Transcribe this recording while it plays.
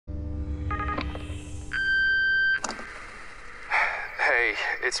Hey,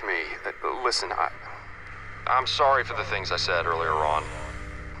 it's me. Listen, I'm sorry for the things I said earlier on.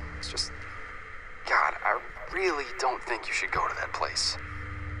 It's just... God, I really don't think you should go to that place.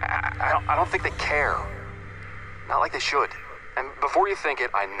 I don't think they care. Not like they should. And before you think it,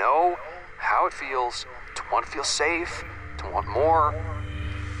 I know how it feels to want to feel safe, to want more.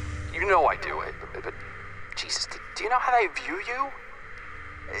 You know I do it, but Jesus, do you know how they view you?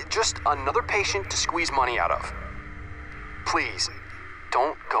 Just another patient to squeeze money out of. Please,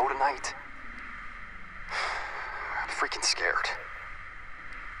 don't go tonight. I'm freaking scared.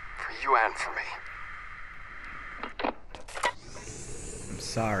 For you and for me. I'm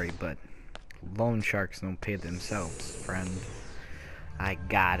sorry, but loan sharks don't pay themselves, friend. I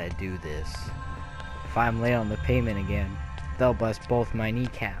gotta do this. If I'm late on the payment again, they'll bust both my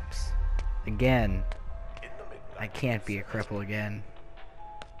kneecaps. Again. I can't be a cripple again.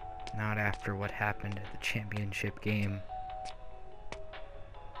 Not after what happened at the championship game.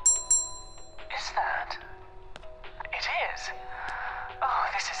 Is that? It is. Oh,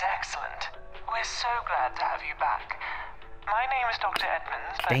 this is excellent. We're so glad to have you back. My name is Dr.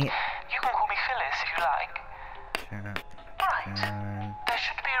 Edmonds, but Dang it. you can call me Phyllis if you like. Shut up. Right. There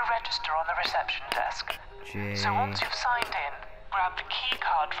should be a register on the reception desk. J. So once you've signed in, grab the key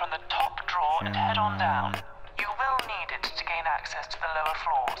card from the top drawer and head on down. You will need it to gain access to the lower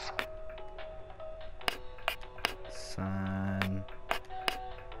floors. Son.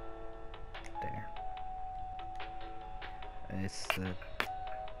 There. It's the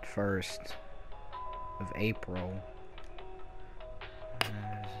 1st of April.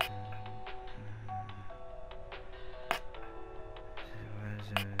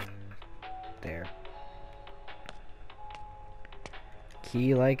 There.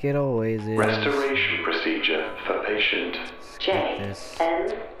 Key like it always is. Restoration procedure for patient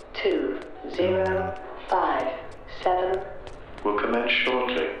JN2057 will commence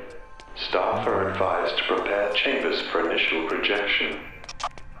shortly. Staff are advised to prepare chambers for initial projection.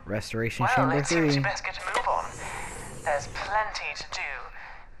 Restoration Well, chamber it seems 3. you best get a move on. There's plenty to do.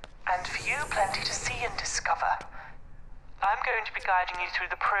 And for you, plenty to see and discover. I'm going to be guiding you through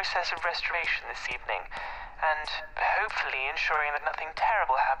the process of restoration this evening, and hopefully ensuring that nothing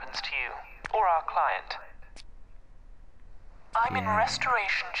terrible happens to you, or our client. I'm in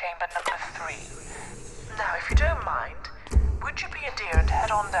restoration chamber number 3. Now, if you don't mind, would you be a dear and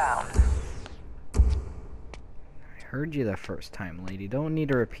head on down? I heard you the first time, lady. Don't need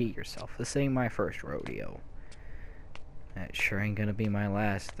to repeat yourself. This ain't my first rodeo. That sure ain't gonna be my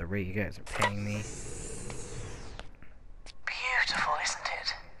last at the rate you guys are paying me. Beautiful, isn't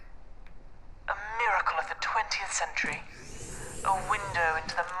it? A miracle of the 20th century. A window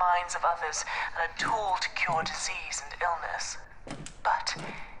into the minds of others and a tool to cure disease and illness. But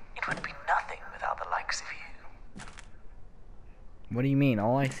it would be nothing without the likes of you. What do you mean?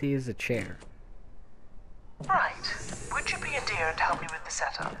 All I see is a chair. Right. Would you be a dear and help me with the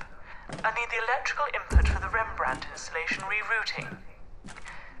setup? I need the electrical input for the Rembrandt installation rerouting.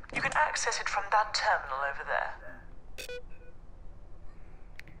 You can access it from that terminal over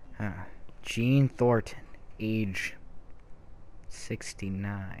there. Gene Thornton, age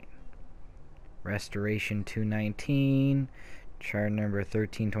 69. Restoration 219. Chart number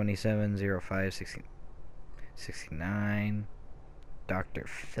 1327-05-69. Dr.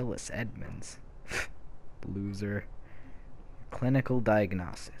 Phyllis Edmonds. Loser. Clinical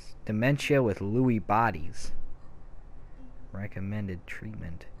diagnosis. Dementia with Lewy bodies. Recommended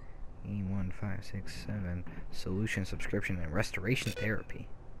treatment. E1567. Solution subscription and restoration therapy.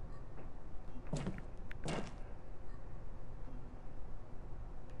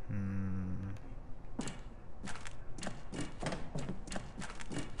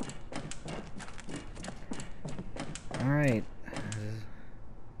 Alright.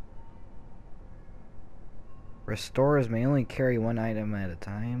 Restorers may only carry one item at a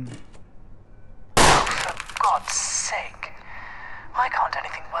time. For God's sake. Why can't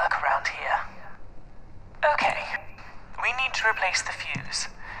anything work around here? Okay. We need to replace the fuse.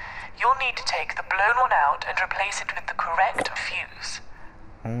 You'll need to take the blown one out and replace it with the correct fuse.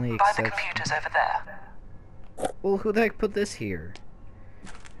 Only By the except... computers over there. Well, who the heck put this here?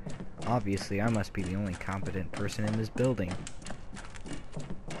 Obviously, I must be the only competent person in this building.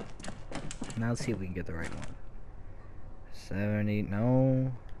 Now let's see if we can get the right one. 70,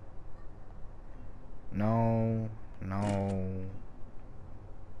 no. No. No.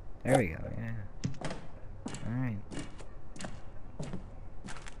 There we go, yeah. Alright.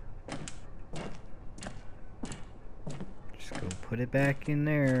 Just go put it back in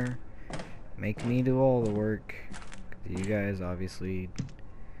there. Make me do all the work. You guys obviously...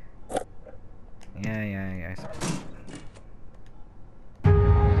 Yeah.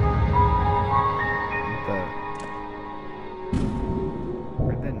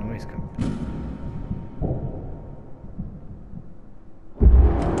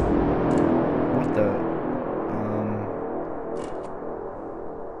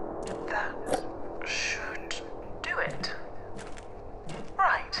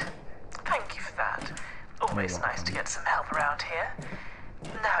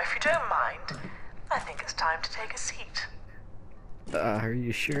 Now, if you don't mind, I think it's time to take a seat. Are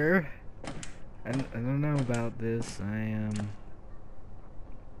you sure? I don't know about this.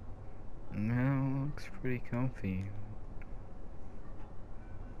 No, looks pretty comfy.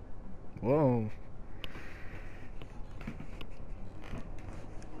 Whoa.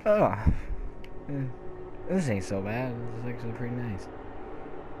 Oh. This ain't so bad. This is actually pretty nice.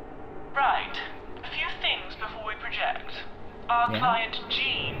 Right. A few things before we project. Our client,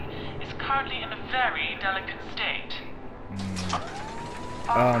 Jean, is currently in a very delicate state.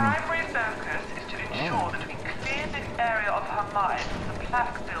 Our primary focus is to ensure that we clear this area of her mind from the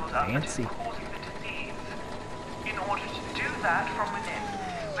plaque buildup that is causing the disease. In order to do that from within,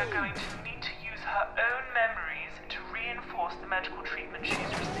 we're going to need to use her own memories to reinforce the medical treatment she's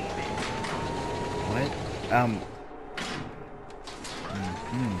receiving. What?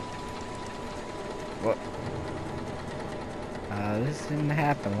 What? This didn't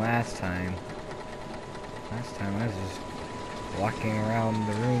happen last time. Last time I was just walking around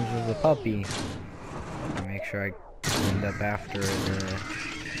the rooms with the puppy to make sure I cleaned up after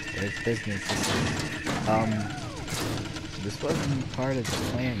its business. This wasn't part of the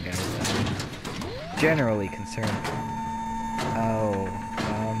plan, guys. I'm generally concerned. Oh,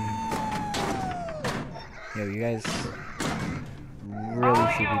 yo, you guys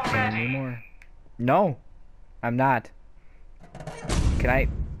really should be paying me more. No, I'm not. Can I?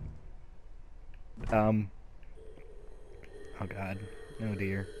 Oh God, oh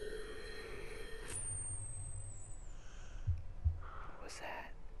dear. What was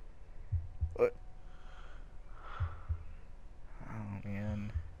that? What? Oh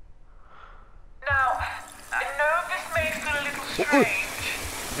man. Now, I know this may feel a little strange.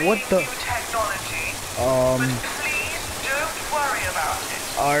 What the? New technology. Um. But please don't worry about it.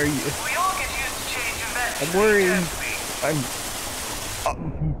 Are you? We all get used to change eventually. I'm worried. Don't we? I'm.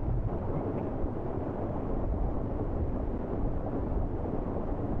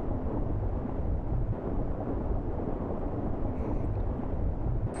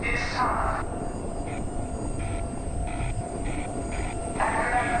 It's time. And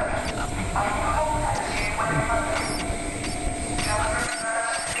remember, I'm contacting when you must be. Just remember to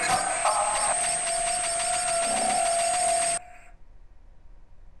pick up the answer.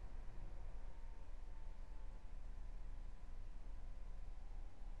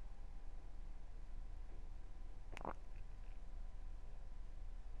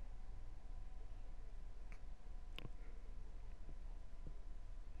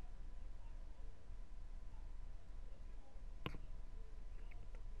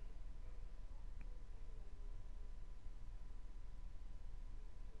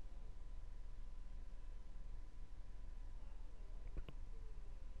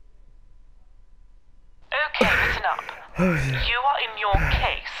 Okay, listen up. You are in your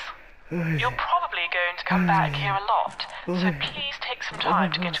case. You're probably going to come back here a lot, so please take some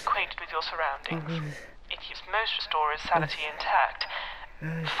time to get acquainted with your surroundings. It keeps most restorers' sanity intact.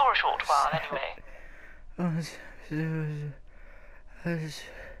 For a short while, anyway.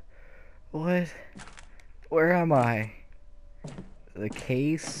 What? Where am I? The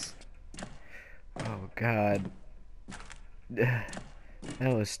case? Oh God. That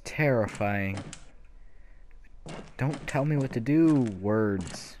was terrifying. Don't tell me what to do,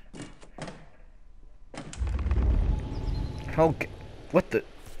 words. Okay. What the?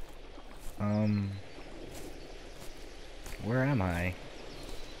 Where am I?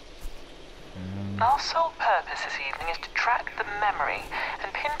 Our sole purpose this evening is to track the memory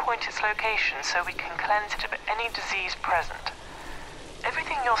and pinpoint its location so we can cleanse it of any disease present.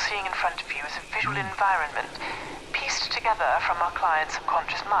 Everything you're seeing in front of you is a visual environment pieced together from our client's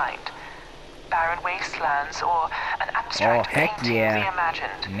subconscious mind. Barren wastelands or an abstract painting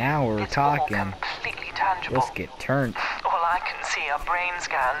reimagined. Now we're talking. All completely tangible. Let's get turned. All I can see are brain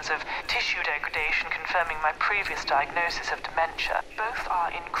scans of tissue degradation confirming my previous diagnosis of dementia. Both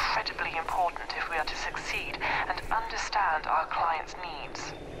are incredibly important if we are to succeed and understand our client's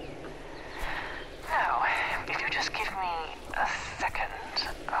needs. Now, if you just give me a second,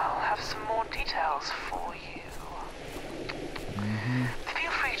 I'll have some more details for you.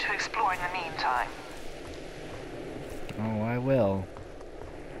 Feel free to explore in the meantime. Oh, I will.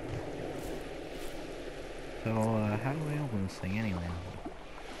 So, how do I open this thing anyway?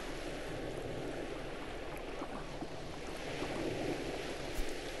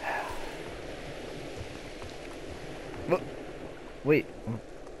 Wait.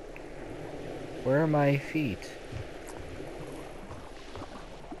 Where are my feet?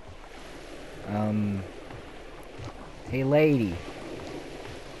 Hey lady.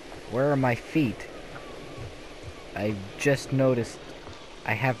 Where are my feet? I just noticed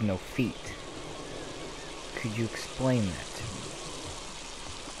I have no feet. Could you explain that to me?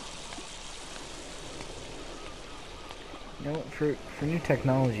 You know, for new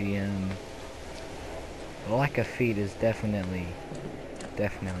technology, the lack of feet is definitely a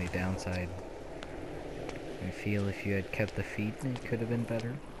downside. I feel if you had kept the feet, it could have been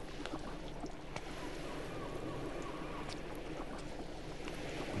better.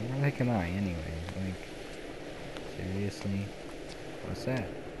 Where the heck am I, anyway? Like, seriously? What's that?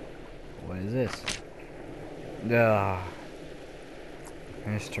 What is this? Ugh.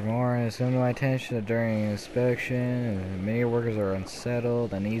 Mr. Moore has come to my attention that during inspection, many workers are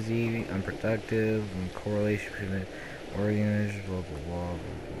unsettled, uneasy, unproductive, and correlation between the organizers, blah, blah, blah, blah,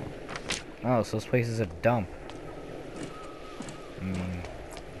 blah. Oh, so this place is a dump. I mean,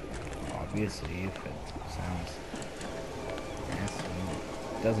 obviously, if it sounds nasty,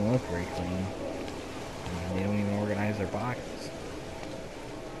 it doesn't look very clean. I mean, they don't even organize their boxes.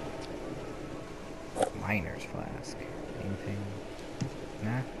 Miner's flask. Anything?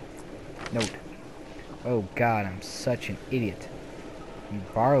 Nah? Note. Oh god, I'm such an idiot. You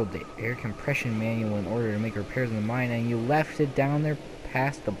borrowed the air compression manual in order to make repairs in the mine, and you left it down there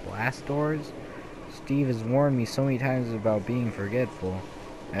past the blast doors? Steve has warned me so many times about being forgetful.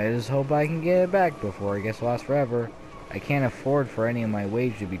 I just hope I can get it back before it gets lost forever. I can't afford for any of my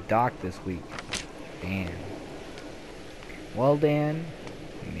wage to be docked this week. Dan. Well, Dan,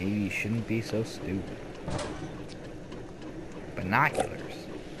 maybe you shouldn't be so stupid. Binoculars.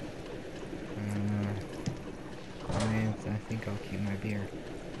 I think I'll keep my beer.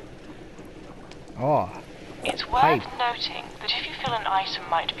 Oh. It's worth noting that if you feel an item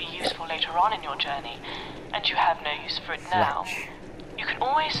might be useful later on in your journey, and you have no use for it now, you can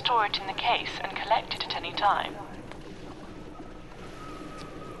always store it in the case and collect it at any time.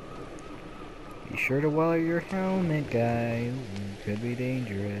 Be sure to wear your helmet, guys. It could be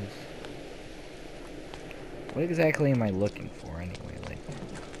dangerous. What exactly am I looking for, anyway? Like,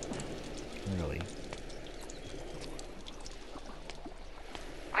 really?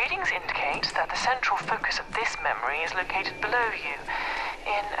 Readings indicate that the central focus of this memory is located below you,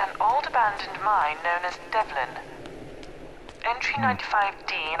 in an old abandoned mine known as Devlin. Entry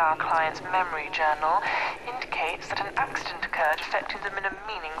 95D in our client's memory journal indicates that an accident occurred affecting them in a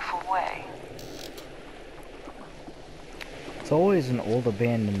meaningful way. It's always an old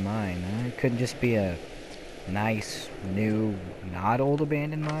abandoned mine, huh? It couldn't just be a nice, new, not old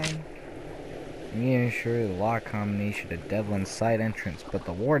abandoned mine? We ensure the lock combination to Devlin's side entrance, but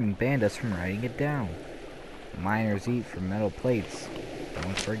the warden banned us from writing it down. Miners eat from metal plates.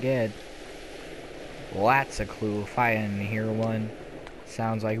 Don't forget. Well, that's a clue if I didn't hear one.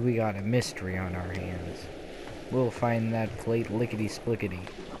 Sounds like we got a mystery on our hands. We'll find that plate lickety-splickety.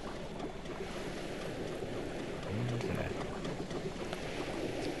 What is that?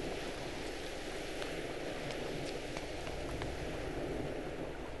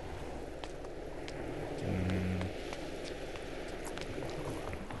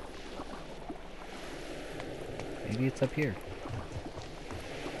 Maybe it's up here.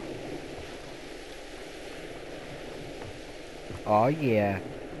 Oh yeah.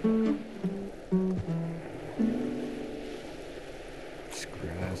 Screw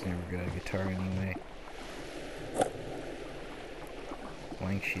it, I was never good at guitar anyway.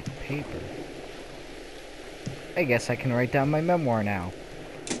 Blank sheet of paper. I guess I can write down my memoir now.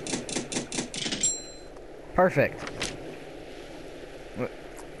 Perfect. What?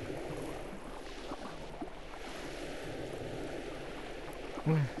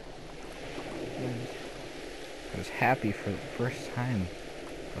 I was happy for the first time,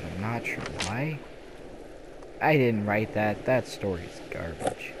 but I'm not sure why. I didn't write that. That story's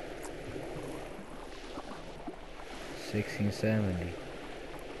garbage. 1670.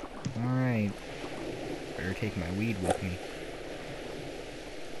 Alright. Better take my weed with me.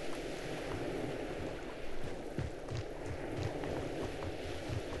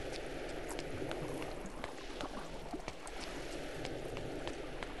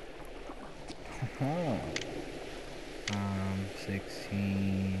 Oh.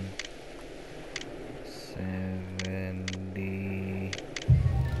 1670.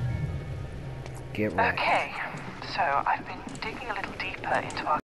 Get right. Okay, so I've been digging a little deeper into our